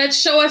God, and that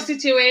shower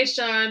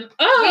situation.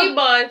 Oh! We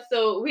bought,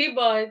 because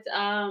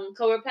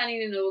we're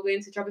planning, we're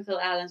going to tropical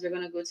islands, we're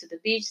going to go to the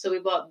beach, so we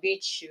bought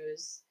beach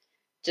shoes,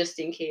 just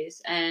in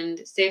case. And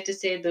safe to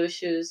say, those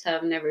shoes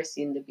have never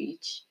seen the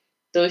beach.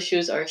 Those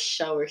shoes are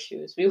shower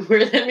shoes. We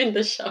wear them in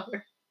the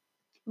shower.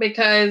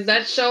 Because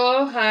that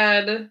shower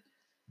had,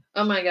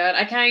 oh my God,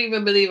 I can't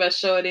even believe I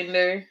showed in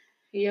there.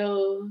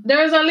 Yo.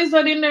 There was a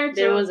lizard in there too.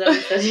 There was a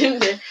lizard in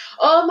there.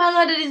 Oh my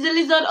God, there is a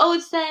lizard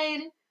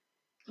outside.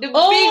 The big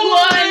one.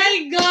 Oh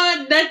my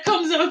God, that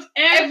comes out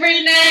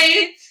every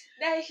night.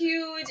 That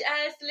huge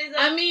ass lizard.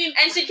 I mean,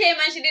 and she came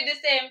and she did the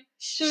same.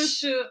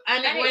 Shoo,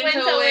 and it went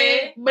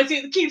away. But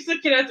it keeps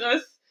looking at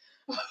us.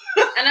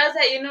 And I was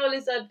like, you know,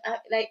 lizard,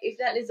 like if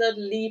that lizard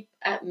leap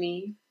at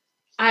me,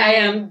 I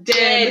am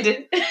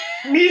dead.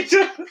 Me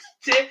too.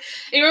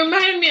 It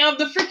reminded me of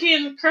the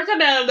freaking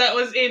crocodile that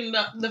was in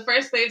the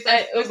first place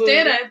I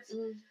stayed at.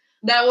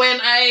 That when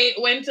I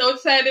went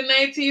outside the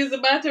night to use the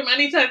bathroom,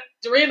 and it had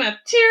rain a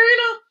tear,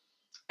 you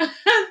know.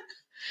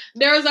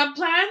 There was a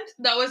plant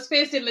that was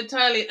facing the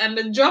toilet, and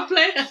the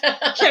droplets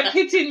kept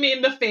hitting me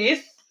in the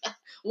face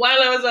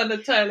while I was on the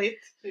toilet.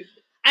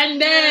 And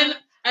then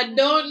I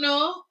don't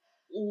know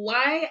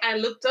why I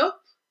looked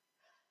up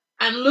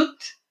and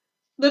looked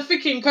the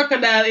freaking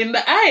crocodile in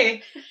the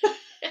eye.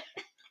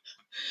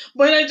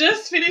 But I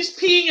just finished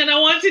peeing and I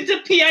wanted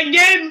to pee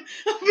again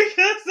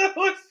because I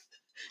was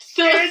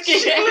so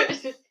scared.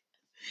 And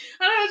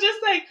I was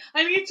just like,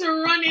 I need to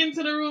run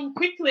into the room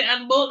quickly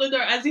and bolt the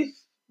door as if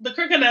the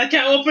crocodile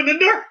can't open the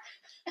door.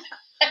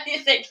 You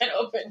say it can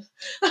open.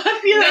 I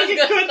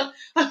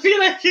feel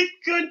like it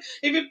could.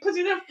 If it put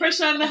enough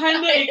pressure on the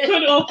handle, it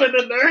could open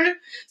the door.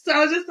 So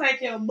I was just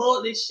like, yo,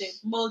 bolt this shit.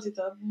 Bolt it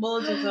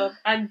up.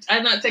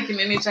 I'm not taking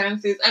any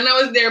chances. And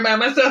I was there by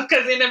myself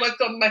because he never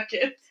come back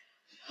yet.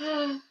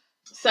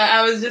 So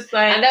I was just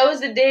like... And that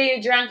was the day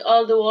you drank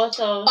all the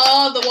water.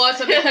 All the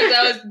water because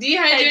I was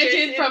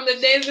dehydrated from the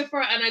days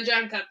before and I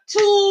drank a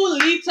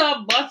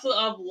 2-liter bottle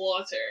of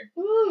water.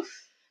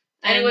 Oof.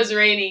 And it was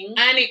raining.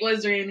 And it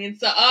was raining.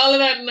 So all of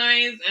that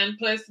noise and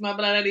plus my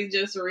bladder is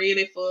just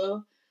really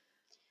full.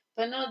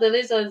 But no, the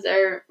lizards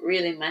are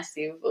really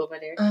massive over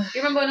there.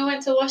 You remember when we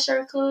went to wash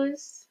our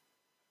clothes?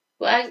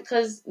 Well,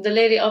 because the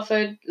lady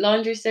offered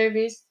laundry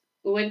service.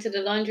 We went to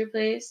the laundry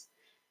place.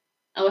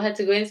 And we had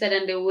to go inside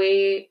and they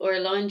weigh our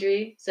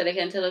laundry so they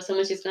can tell us how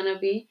much it's going to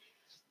be.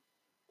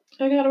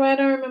 Oh God, why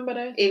don't I remember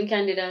that? In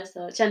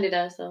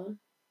Chandidasa.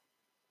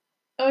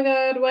 Oh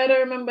God, why don't I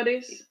remember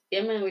this?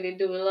 Yeah, man, we did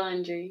do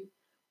laundry.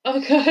 Oh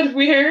God,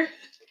 where?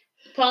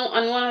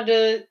 On one of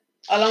the,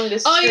 along the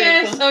strip. Oh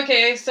yes,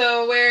 okay,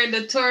 so where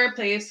the tour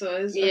place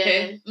was. Yeah,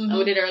 okay. And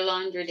we did our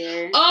laundry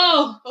there.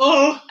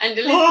 Oh! And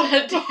the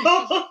lizard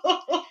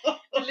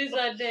the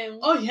lizard them.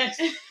 Oh yes.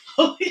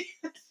 Oh yes.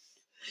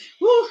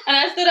 Woo. And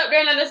I stood up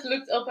there and I just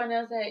looked up and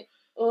I was like,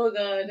 oh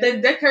God.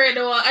 They decorate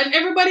the wall. And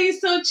everybody is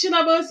so chill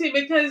about it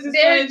because it's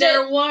like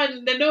they're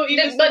one. They don't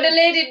even... But the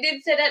lady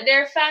did say that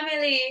they're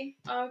family.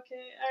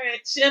 Okay,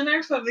 alright. She and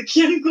her family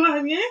can go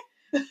on, yeah?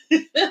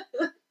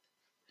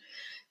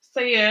 So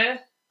yeah.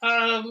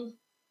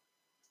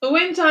 We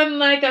went on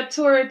like a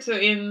tour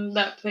in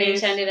that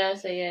place. In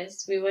Chandidasa,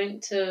 yes. We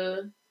went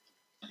to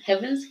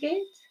Heaven's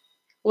Gate.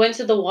 We went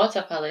to the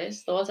Water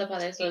Palace. The Water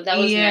Palace, so that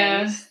was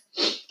nice.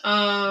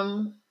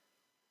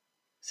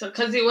 So,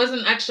 because it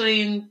wasn't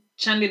actually in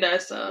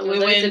Chandidasa, we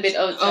went a bit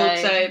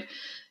outside.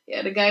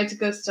 Yeah, the guy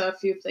took us to a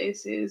few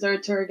places. Our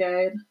tour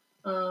guide.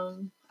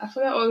 I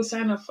forgot what we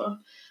signed up for.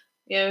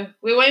 Yeah,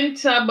 we went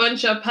to a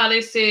bunch of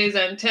palaces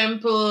and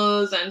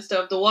temples and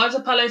stuff. The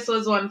Water Palace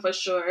was one for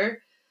sure.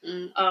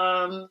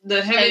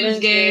 The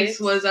Heaven's Gates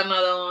was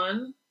another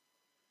one.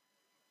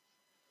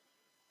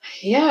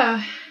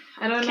 Yeah,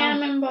 I don't know. Can't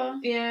remember.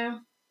 Yeah.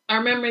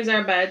 Our memories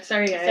are bad.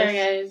 Sorry,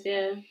 guys.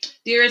 Yeah.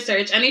 Do your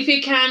research. And if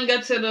you can, go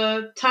to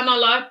the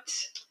Tanalot.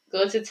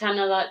 Go to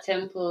Tanalot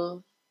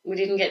Temple. We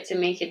didn't get to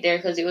make it there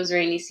because it was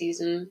rainy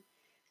season.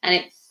 And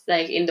it's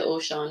like in the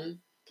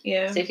ocean.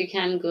 Yeah. So if you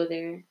can, go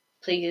there,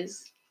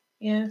 please.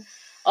 Yes.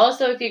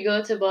 Also, if you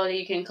go to Bali,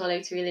 you can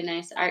collect really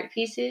nice art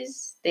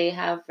pieces. They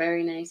have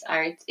very nice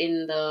art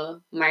in the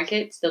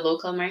markets, the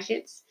local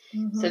markets.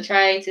 Mm-hmm. So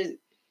try to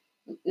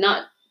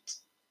not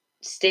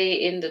stay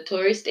in the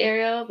tourist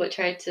area, but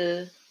try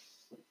to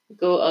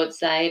go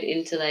outside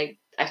into like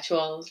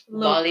actual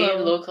Bali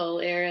local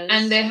areas.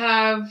 And they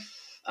have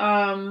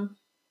a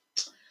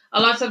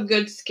lot of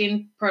good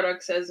skin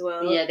products as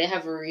well. Yeah, they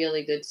have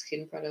really good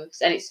skin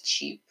products and it's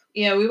cheap.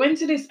 Yeah, we went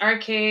to this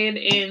arcade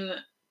in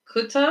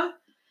Kuta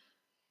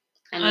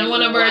and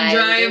one of our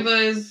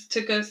drivers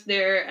took us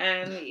there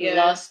and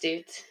lost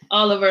it.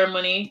 All of our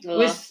money.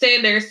 We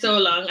stayed there so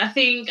long. I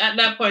think at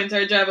that point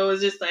our driver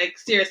was just like,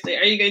 seriously,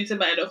 are you going to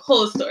buy the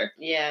whole store?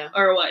 Yeah.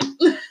 Or what?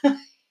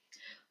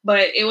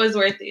 But it was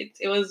worth it.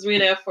 It was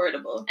really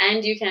affordable.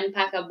 And you can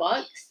pack a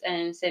box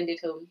and send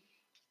it home.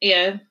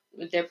 Yeah.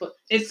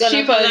 It's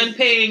cheaper than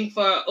paying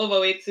for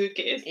overweight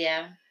suitcase.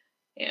 Yeah.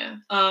 Yeah.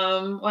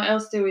 What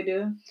else did we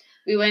do?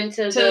 We went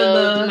to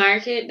the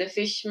market, the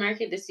fish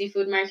market, the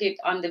seafood market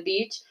on the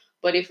beach.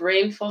 But if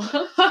rain falls,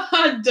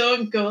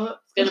 don't go.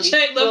 It's gonna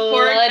check be the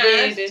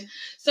forecast.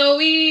 So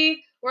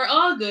we were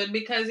all good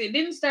because it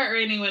didn't start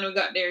raining when we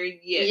got there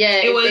yet.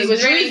 Yeah, it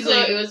was raining.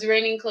 It was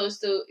raining close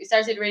to. It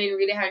started raining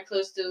really hard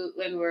close to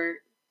when we're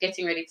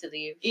getting ready to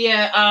leave.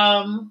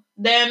 Yeah.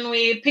 Then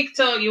we picked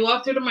out. You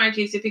walk through the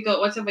markets. You pick out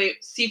whatever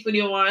seafood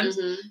you want.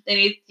 Mm-hmm.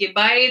 Then you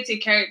buy it. You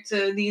carry it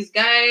to these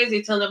guys.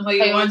 You tell them how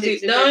you want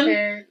it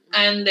done,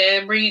 and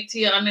they bring it to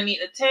you underneath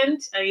the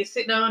tent, and you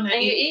sit down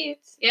and you eat.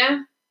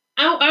 Yeah.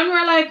 And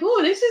we're like,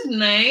 oh, this is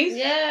nice.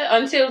 Yeah,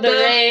 until the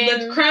rain.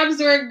 The crabs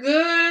were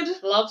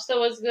good. Lobster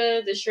was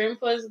good. The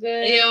shrimp was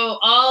good. Yo,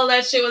 all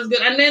that shit was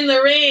good. And then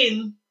the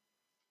rain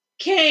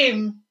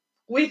came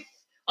with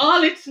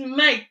all its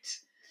might.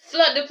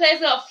 The place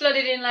got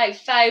flooded in like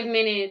 5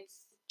 minutes.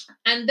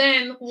 And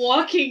then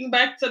walking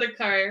back to the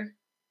car.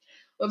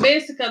 Well,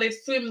 basically,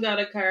 swim got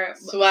a car.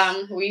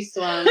 We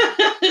swam.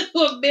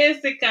 Well,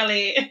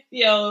 basically,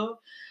 yo,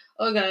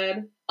 oh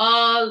God,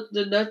 all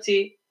the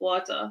dirty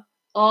water.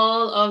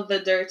 All of the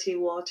dirty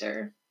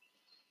water.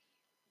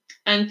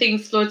 And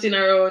things floating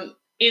around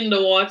in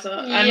the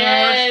water.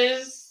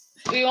 Yes.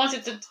 We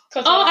wanted to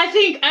cut off. I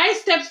think I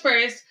stepped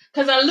first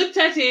because I looked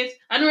at it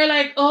and we're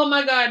like, oh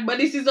my God, but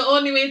this is the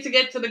only way to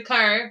get to the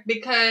car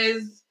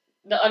because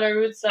the other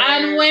routes are.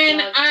 And when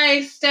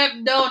I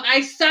stepped down,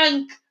 I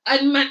sank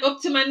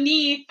up to my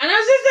knee. And I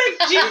was just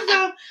like,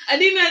 Jesus, I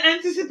did not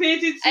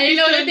anticipate it. And you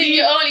know the thing,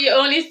 you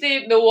only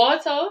see the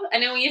water,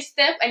 and then when you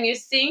step and you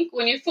sink,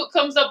 when your foot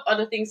comes up,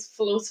 other things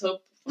float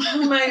up.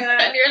 Oh my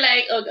God. And you're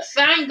like, oh God.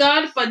 Thank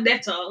God for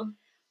Dettol.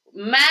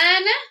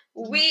 Man,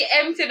 we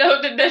emptied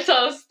out the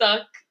Dettol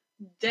stock.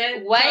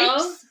 Dettol.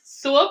 Wipes,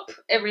 soap,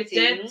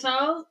 everything.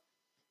 Dettol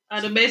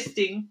are the best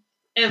thing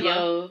ever.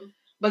 Yo.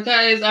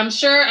 Because I'm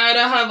sure I'd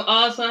have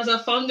all sorts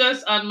of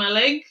fungus on my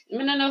leg. I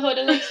don't know how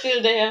the leg's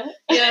still there.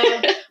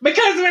 Yeah.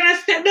 Because when I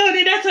stepped down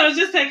in that, I was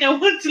just like, I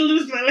want to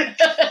lose my leg.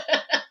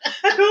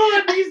 I don't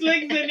want these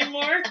legs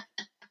anymore.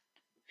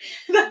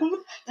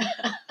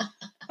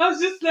 I was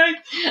just like,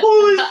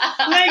 whose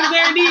legs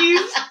are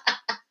these?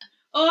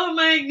 Oh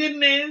my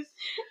goodness.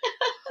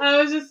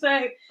 I was just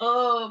like,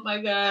 oh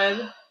my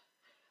God.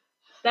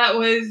 That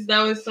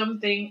was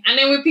something. And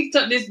then we picked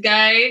up this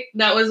guy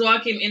that was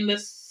walking in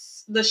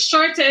the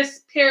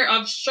shortest pair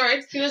of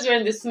shorts. He was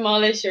wearing the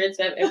smallest shirts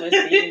I've ever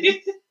seen.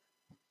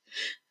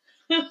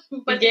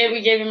 But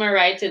we gave him a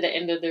ride to the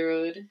end of the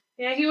road.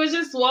 Yeah, he was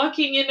just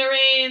walking in the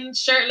rain,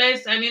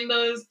 shirtless, and in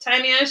those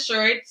tiny ass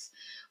shorts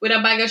with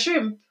a bag of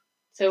shrimp.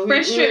 So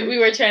we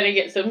were trying to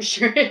get some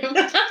shrimp.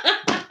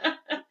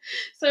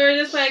 So we're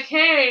just like,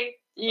 hey,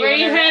 where are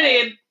you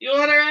headed? You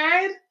want to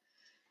ride?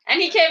 And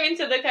he came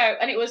into the car,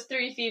 and it was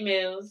 3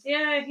 females.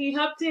 Yeah, he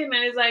hopped in,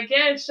 and he's like,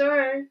 yeah,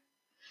 sure.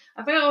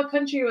 I forgot what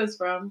country he was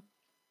from.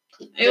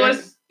 It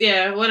was,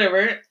 yeah,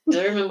 whatever.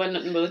 Don't remember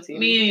nothing about him.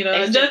 Me, you know.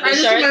 I just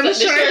remember the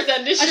shorts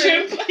and the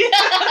shrimp.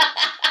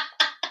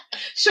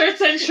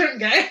 Shorts and shrimp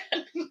guy.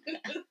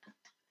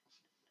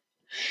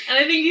 And I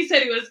think he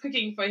said he was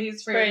cooking for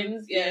his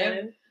friends.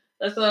 Yeah.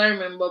 That's what I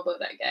remember about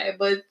that guy.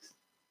 But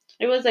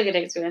it was a good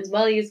experience.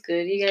 Bali is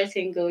good. You guys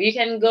can go. You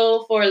can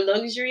go for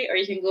luxury or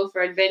you can go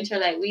for adventure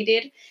like we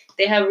did.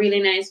 They have really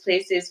nice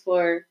places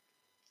for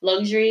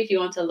luxury if you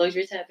want a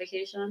luxury type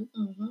vacation.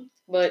 Mm-hmm.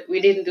 But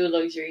we didn't do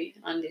luxury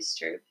on this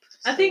trip.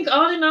 So. I think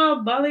all in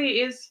all,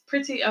 Bali is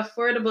pretty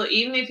affordable.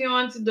 Even if you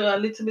want to do a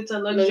little bit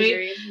of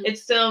luxury.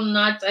 It's still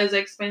not as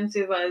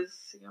expensive as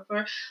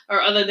Singapore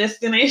or other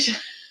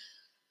destinations.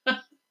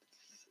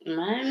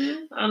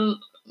 Man.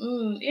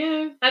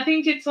 Yeah, I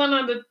think it's one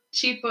of the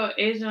cheaper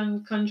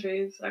Asian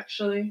countries,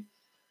 actually.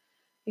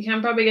 You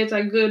can probably get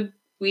a good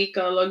week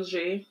of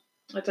luxury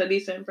at a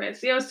decent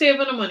price. Save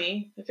on the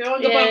money. If you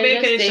want to go on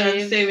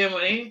vacation, save your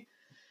money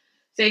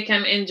so you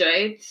can enjoy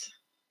it.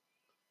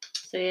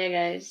 So yeah,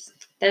 guys,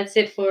 that's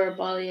it for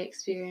Bali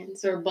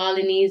experience or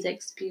Balinese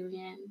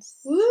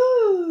experience.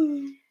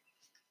 Woo!